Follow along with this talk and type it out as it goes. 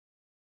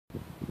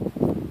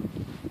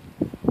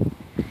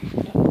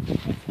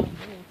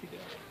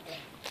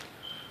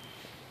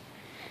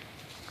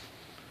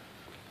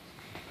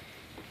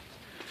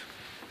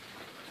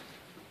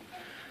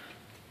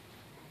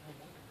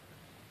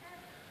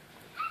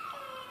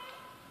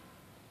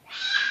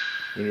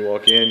When you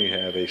walk in, you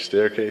have a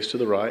staircase to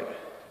the right.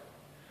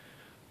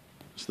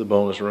 It's the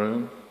bonus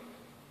room.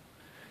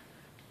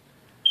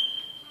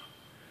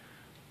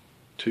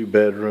 2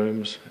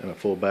 bedrooms and a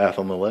full bath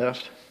on the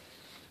left.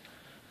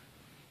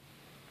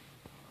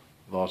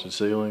 Vaulted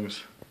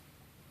ceilings.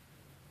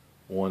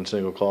 1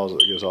 single closet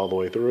that goes all the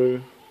way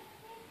through.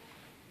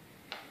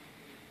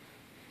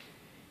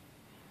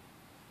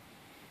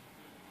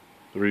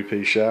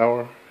 Three-piece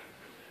shower.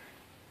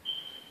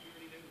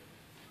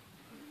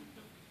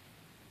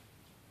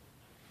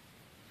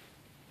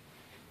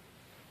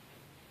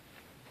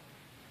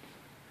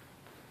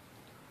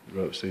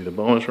 Go up to see the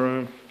bonus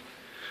room.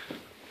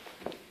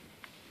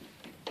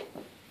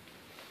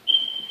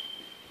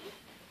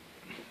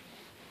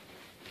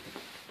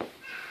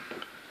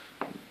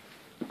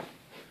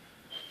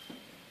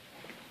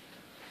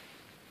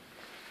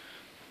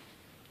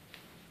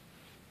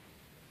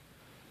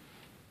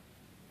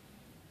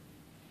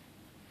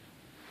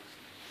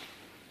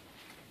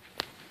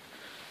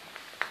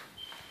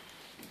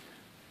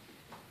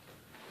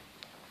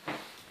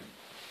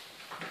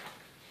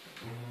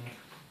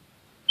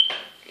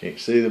 Can't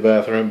see the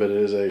bathroom, but it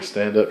is a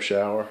stand-up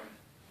shower.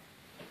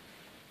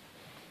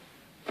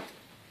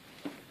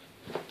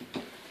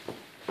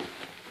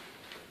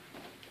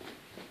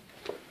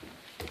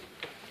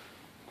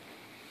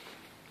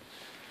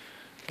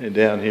 And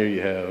down here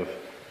you have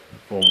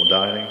formal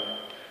dining.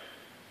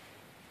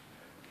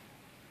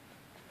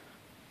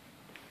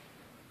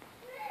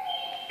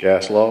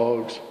 Gas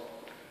logs.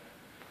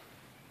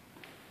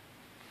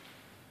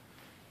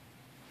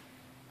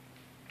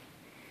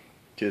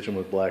 Kitchen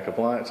with black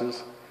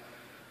appliances.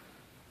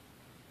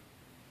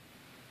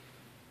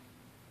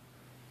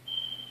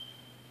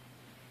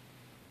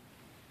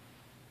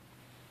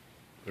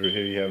 Through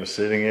here you have a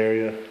sitting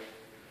area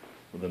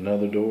with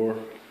another door.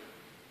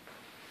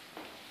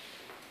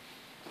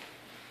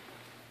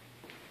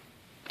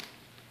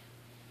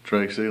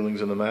 Tray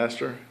ceilings in the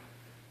master.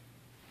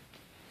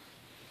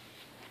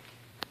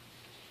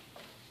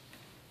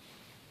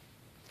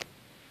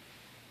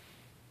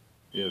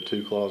 You have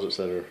 2 closets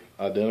that are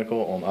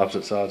identical on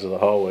opposite sides of the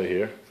hallway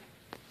here.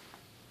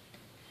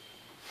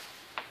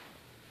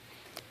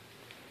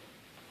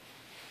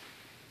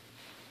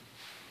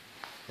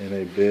 And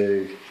a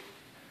big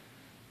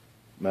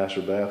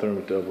master bathroom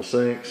with double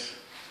sinks.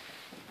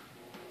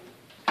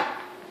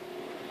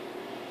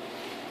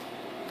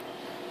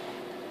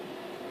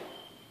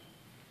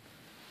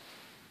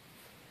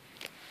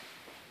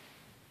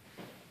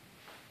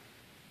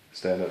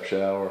 Stand-up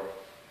shower.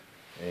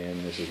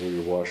 And this is where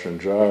your washer and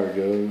dryer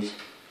goes.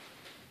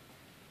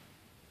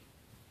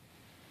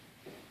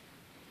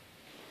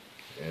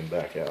 And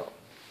back out.